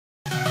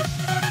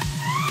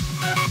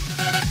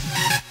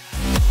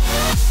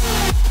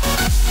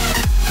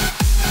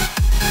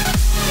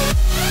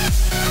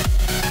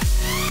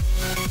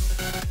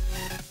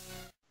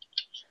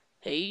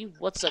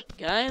What's up,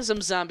 guys? I'm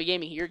Zombie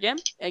Gaming here again,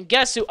 and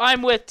guess who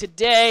I'm with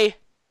today?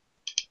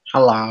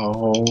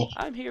 Hello.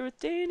 I'm here with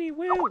Danny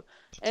Woo.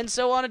 And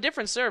so on a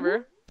different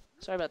server,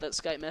 sorry about that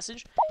Skype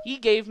message, he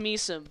gave me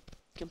some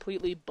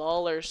completely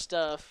baller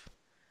stuff.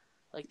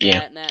 Like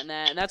that and that and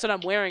that. And that's what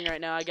I'm wearing right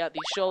now. I got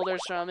these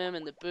shoulders from him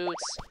and the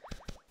boots.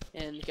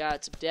 And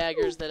got some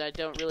daggers that I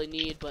don't really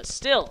need, but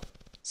still.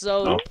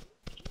 So,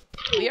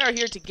 we are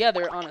here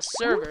together on a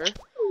server.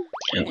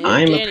 And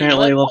I'm Danny,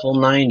 apparently level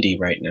 90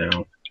 right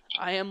now.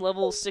 I am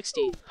level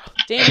 60.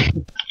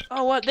 Danny!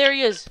 Oh, what? There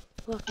he is!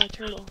 Look, my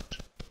turtle.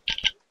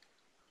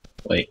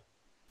 Wait.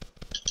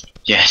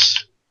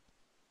 Yes!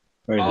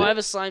 Where is Oh, it? I have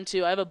a slime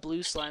too. I have a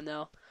blue slime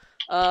though.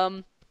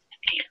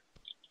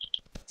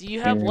 Do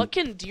you have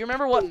do you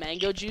remember what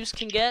mango juice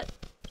can get?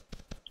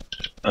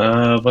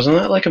 Wasn't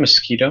that like a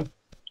mosquito?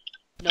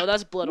 No,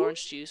 that's blood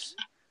orange juice.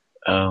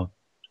 Oh.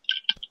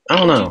 I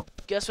don't know.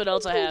 Guess what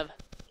else I have?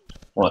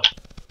 What?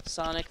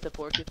 Sonic the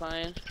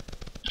Porcupine.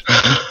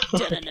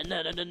 Alright,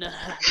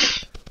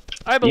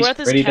 but we're at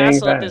this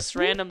castle at this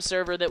random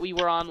server that we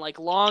were on like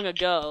long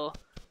ago.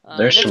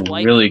 There's some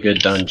really good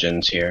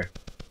dungeons here.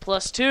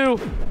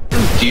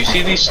 +2. Do you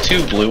see these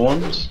two blue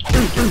ones?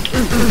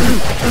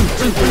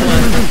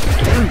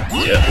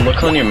 Yeah,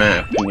 look on your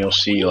map and you'll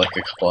see like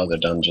a couple other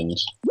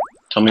dungeons.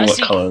 Tell me what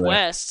color they're. I see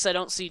quests, I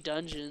don't see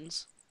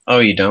dungeons. Oh,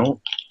 you don't?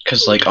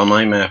 Cause like on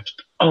my map.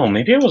 Oh,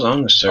 maybe I was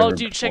on the server. Oh,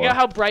 dude, check out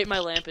how bright my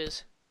lamp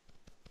is.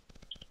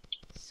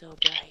 So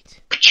bright.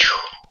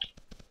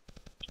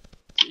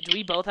 Do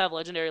we both have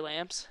legendary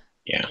lamps?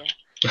 Yeah.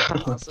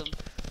 Awesome.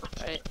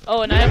 Alright.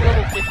 Oh, and I have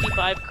level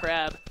 55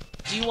 crab.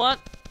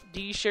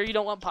 Do you sure you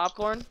don't want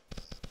popcorn?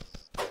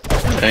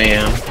 I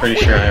am pretty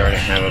sure I already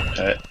have a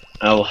pet.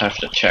 I'll have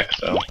to check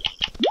though.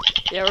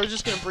 Yeah, we're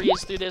just gonna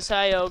breeze through this.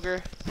 Hi,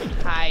 ogre.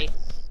 Hi.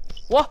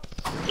 What?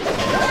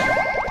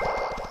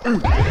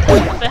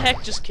 What the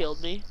heck just killed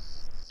me?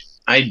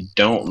 I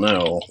don't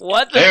know.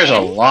 What? There's a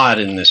lot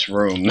in this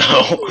room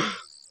though.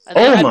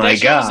 Oh my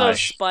gosh!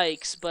 Those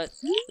spikes, but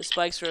the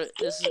spikes are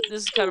this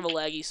is kind of a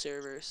laggy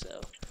server,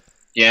 so.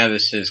 Yeah,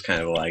 this is kind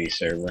of a laggy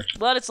server.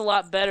 But it's a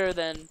lot better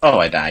than. Oh,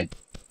 I died.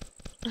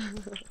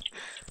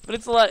 But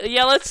it's a lot.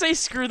 Yeah, let's say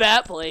screw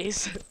that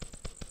place.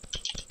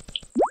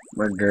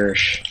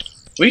 Murdersh.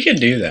 We can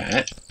do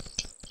that.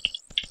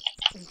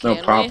 No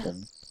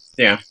problem.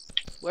 Yeah.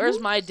 Where's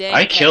my dang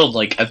I killed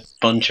like a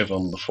bunch of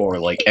them before,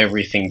 like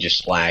everything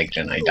just lagged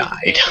and I died.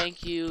 Okay,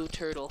 thank you,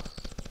 turtle.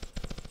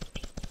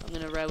 I'm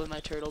gonna ride with my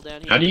turtle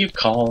down here. How do you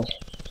call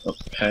a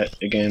pet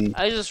again?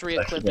 I just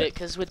re-equip it,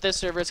 because with this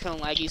server it's kind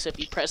of laggy, so if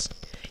you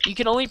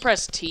can only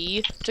press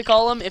T to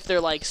call them if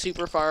they're like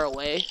super far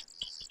away.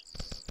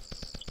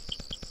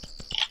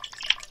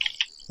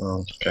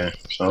 Oh, okay.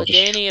 So but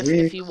Danny,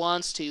 if he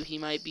wants to, he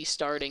might be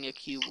starting a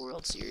Cube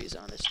World Series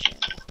on his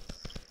channel.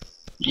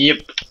 Yep.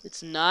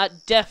 It's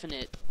not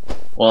definite.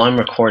 Well, I'm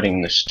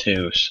recording this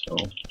too, so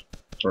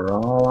for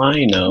all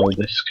I know,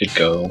 this could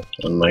go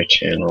on my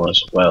channel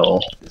as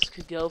well. This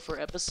could go for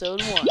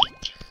episode 1.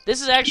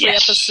 This is actually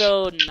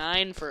episode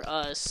 9 for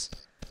us.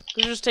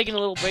 We're just taking a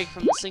little break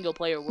from the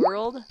single-player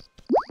world.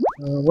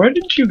 Where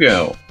did you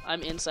go?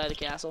 I'm inside the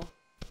castle.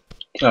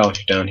 Oh,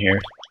 you're down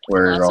here.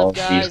 Where all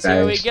these guys?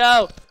 Here we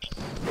go.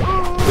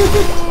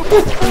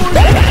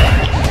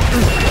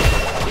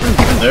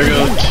 There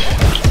goes.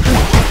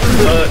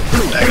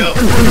 Back up.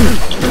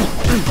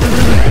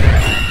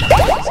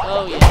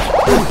 Oh yeah.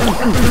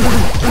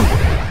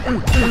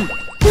 And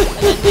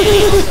then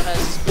Danny also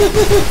has.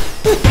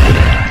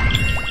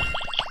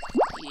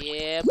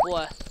 Yeah,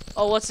 boy.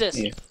 Oh, what's this?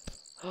 Yeah.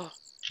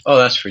 Oh,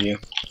 that's for you.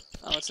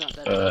 Oh, it's not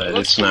that.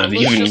 It's not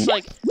even. Just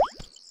like,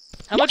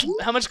 how much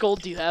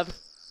gold do you have?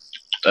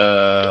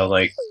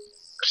 Like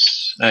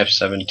I have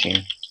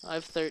 17. I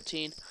have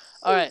 13.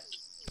 All right,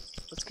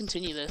 let's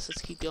continue this.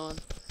 Let's keep going.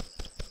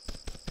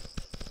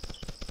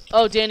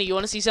 Oh, Danny, you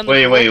want to see something?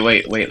 Wait.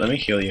 Let me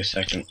heal you a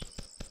second.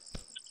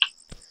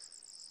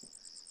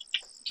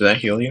 Did that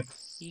heal you?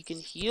 You can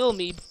heal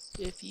me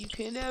if you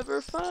can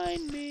ever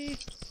find me.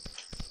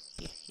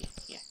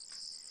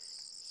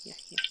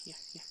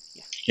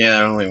 Yeah,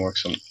 that only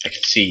works on. I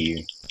can see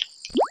you.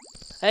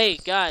 Hey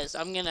guys,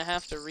 I'm gonna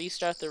have to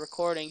restart the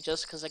recording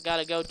just because I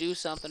gotta go do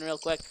something real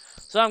quick.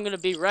 So I'm gonna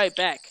be right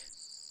back.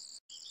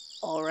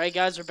 Alright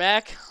guys, we're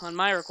back on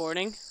my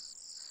recording.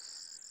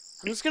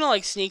 I'm just gonna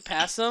like sneak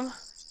past them.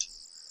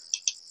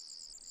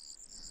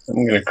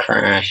 I'm gonna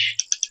crash.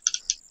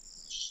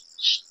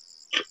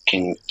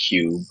 Freaking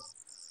cube.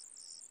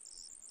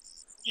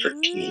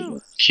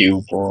 Freaking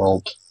cube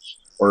world.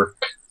 Work.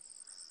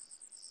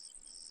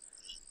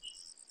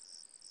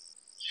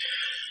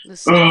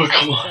 This Oh, is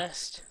come the on.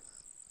 best.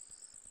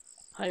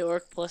 Hi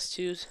orc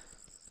 +2s.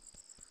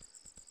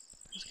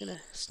 I'm just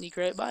gonna sneak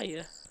right by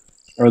you.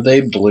 Are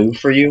they blue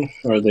for you,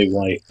 or are they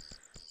white?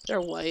 They're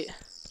white.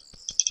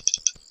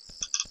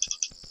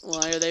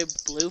 Why are they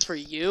blue for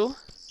you?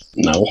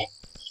 No.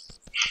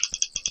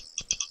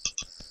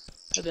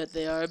 I bet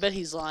they are. I bet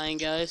he's lying,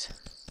 guys.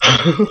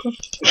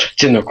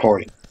 It's in the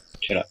recording.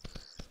 Shut up.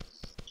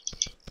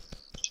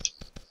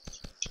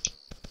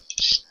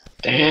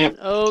 Damn. An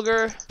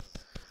ogre.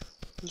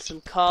 And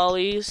some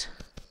collies.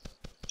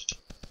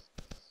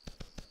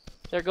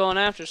 They're going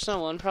after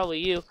someone, probably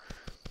you.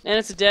 And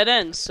it's a dead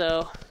end,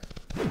 so...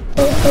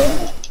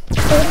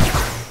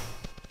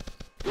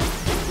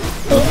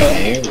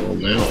 Okay, well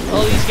now...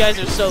 Oh, these guys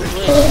are so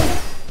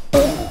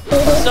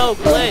glitched. So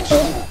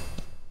glitched.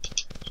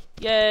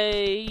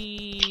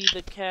 Yay,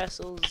 the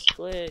castle's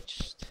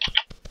glitched.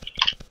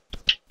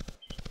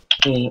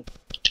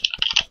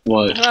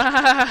 What?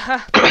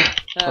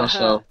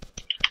 Also...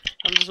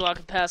 I'm just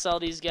walking past all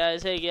these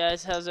guys. Hey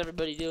guys, how's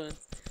everybody doing?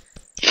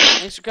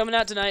 Thanks for coming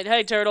out tonight.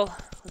 Hey Turtle,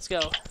 let's go.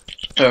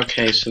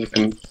 Okay, so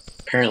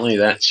apparently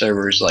that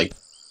server's like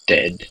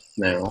dead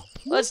now.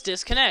 Let's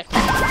disconnect. Oh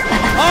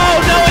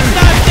no, it's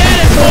not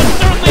dead! It's most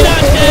certainly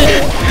not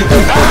dead!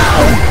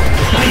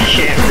 I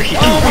can't read.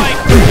 Oh my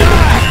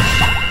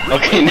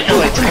god! Okay,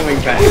 now it's coming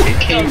back.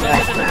 It came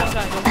back now.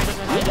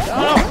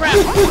 Oh no, crap!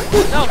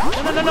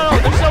 No,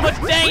 there's so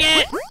much, dang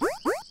it!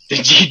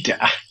 Did you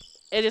die?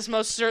 It is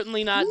most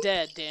certainly not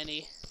dead,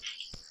 Danny.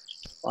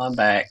 Well, I'm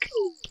back.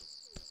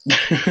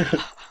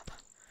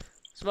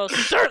 It's most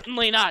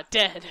certainly not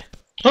dead.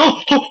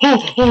 Oh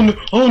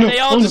no, They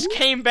all just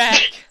came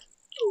back.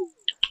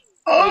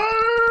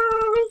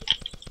 Oh.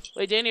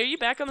 Wait, Danny, are you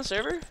back on the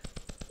server?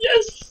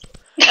 Yes.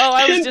 Oh,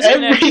 I was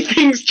disconnected.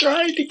 Everything's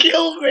trying to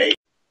kill me.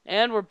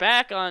 And we're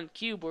back on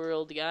Cube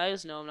World,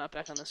 guys. No, I'm not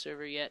back on the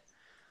server yet.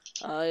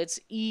 It's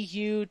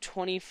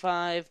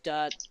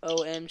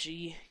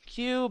EU25.omg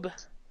cube.fr,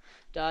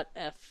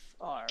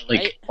 right?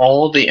 Like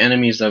all the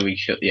enemies that we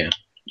killed, yeah,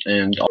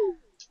 and.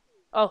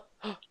 Oh,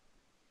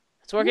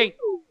 it's working.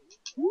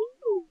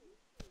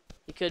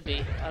 It could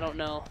be. I don't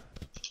know.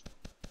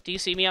 Do you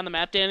see me on the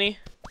map, Danny?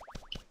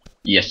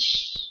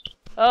 Yes.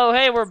 Oh,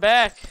 hey, we're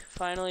back.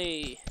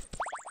 Finally.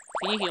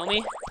 Can you heal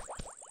me?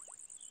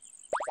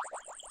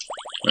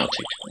 I'll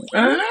take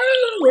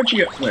it. Where'd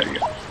you go? There you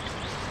go.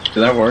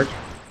 Did that work?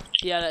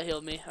 Yeah, that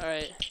healed me.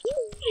 Alright.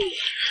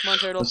 Come on,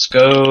 Turtle. Let's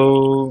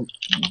go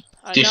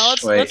this now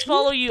way. let's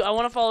follow you. I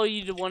want to follow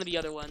you to one of the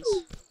other ones.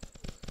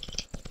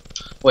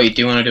 Wait,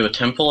 do you want to do a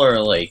temple or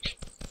a lake?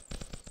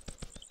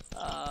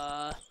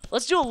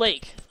 Let's do a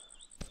lake.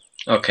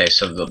 Okay,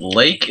 so the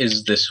lake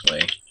is this way,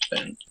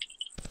 then.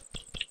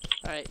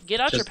 Alright, get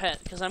out your pet,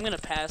 because I'm gonna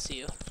pass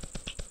you.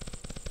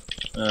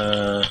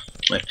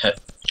 My pet.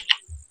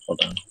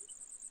 Hold on.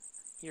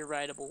 Your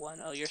rideable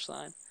one. Oh, your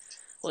slime.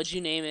 What'd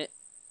you name it?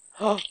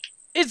 Oh,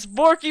 it's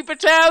Borky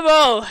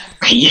Patamo!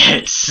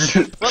 Yes!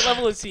 What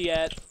level is he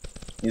at?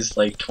 He's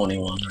like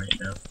 21 right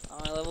now.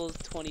 Oh, my level is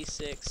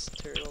 26,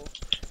 Turtle.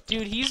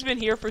 Dude, he's been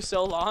here for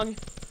so long.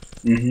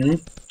 Mm-hmm.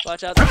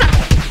 Watch out.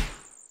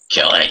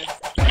 Kill it.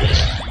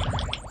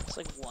 It's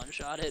like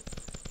one-shot it.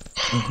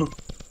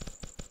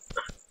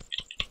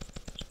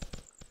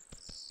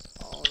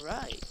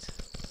 Alright.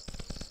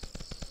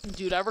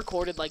 Dude, I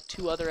recorded like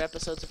 2 other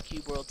episodes of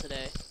Cube World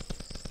today.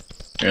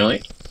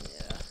 Really?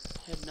 Yeah.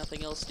 I had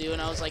nothing else to do,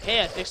 and I was like,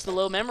 hey, I fixed the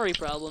low memory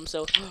problem,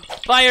 so...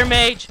 Fire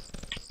Mage!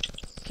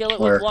 Kill it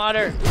with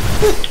water!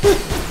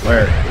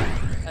 Where?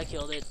 I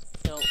killed it.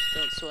 Don't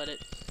sweat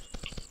it.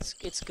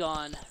 It's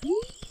gone.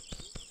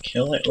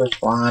 Kill it with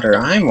water.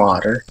 I'm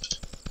water.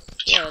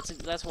 Yeah,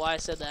 that's why I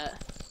said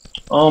that.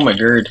 Oh my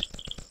god.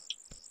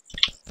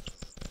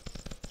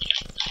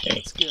 Okay.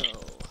 Let's go.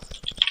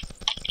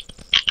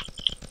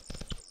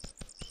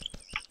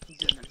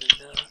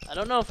 I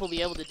don't know if we'll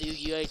be able to do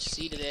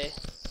UHC today.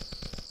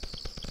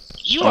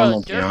 You are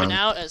derping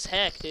out as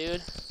heck,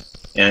 dude.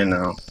 Yeah, I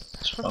know.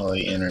 It's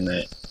probably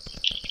internet.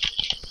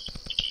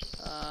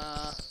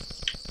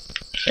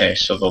 Okay,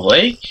 so the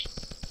lake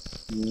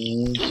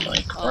is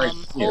like right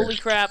here. Holy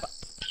crap.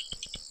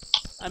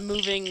 I'm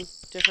moving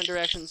different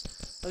directions.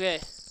 Okay.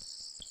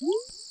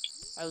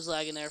 I was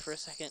lagging there for a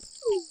second.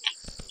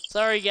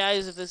 Sorry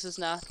guys if this is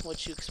not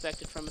what you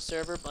expected from a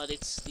server, but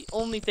it's the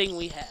only thing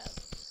we have.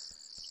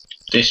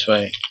 This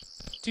way.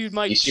 Dude,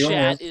 my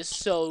chat is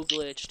so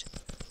glitched.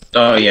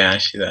 Oh yeah, I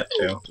see that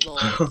too. Yeah,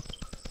 I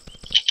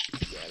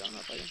don't know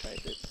if I can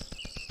type it.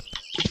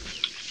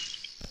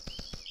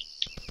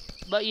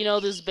 But you know,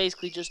 this is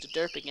basically just a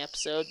derping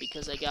episode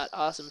because I got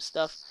awesome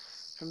stuff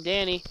from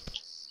Danny.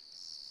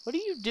 What are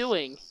you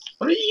doing?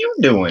 What are you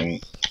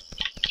doing?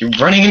 You're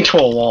running into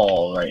a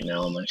wall right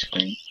now on my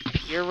screen.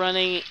 You're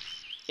running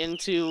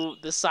into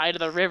the side of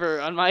the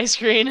river on my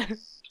screen.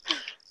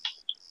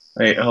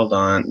 Wait, hold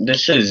on.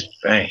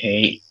 I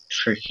hate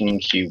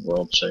freaking Cube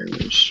World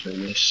servers for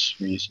this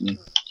reason.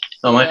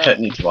 Oh, my pet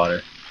needs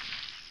water.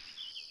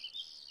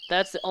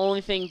 That's the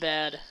only thing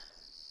bad.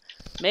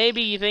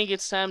 Maybe you think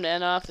it's time to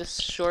end off this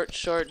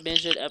short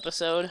midget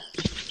episode?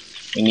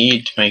 We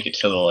need to make it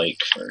to the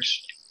lake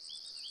first.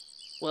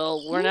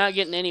 Well, we're not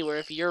getting anywhere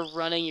if you're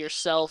running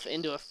yourself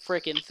into a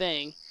frickin'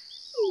 thing.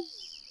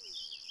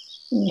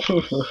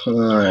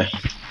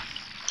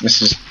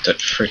 This is the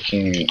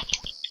freaking...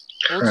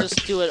 We'll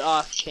just do it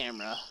off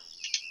camera.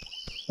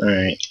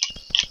 Alright.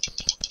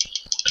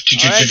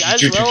 Alright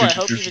guys, well, I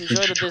hope you've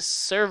enjoyed this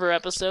server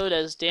episode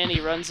as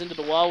Danny runs into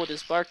the wall with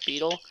his bark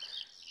beetle.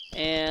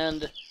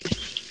 And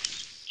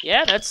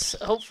yeah, that's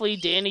hopefully,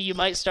 Danny, you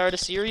might start a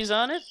series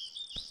on it.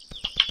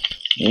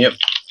 Yep.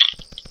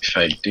 If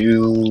I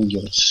do,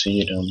 you'll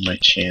see it on my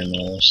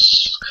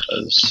channels.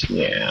 Cause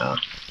yeah.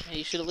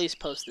 You should at least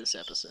post this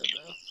episode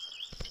though.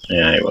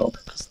 Yeah, I will.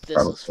 Cause this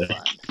Probably. was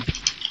fun.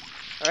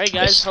 Alright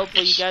guys,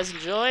 hopefully you guys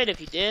enjoyed. If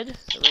you did,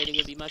 the rating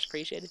would be much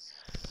appreciated.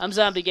 I'm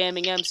Zombie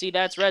Gaming MC,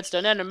 that's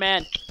Redstone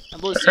Enderman,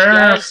 and we'll see you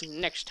guys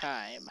next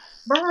time.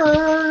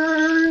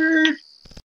 Bye!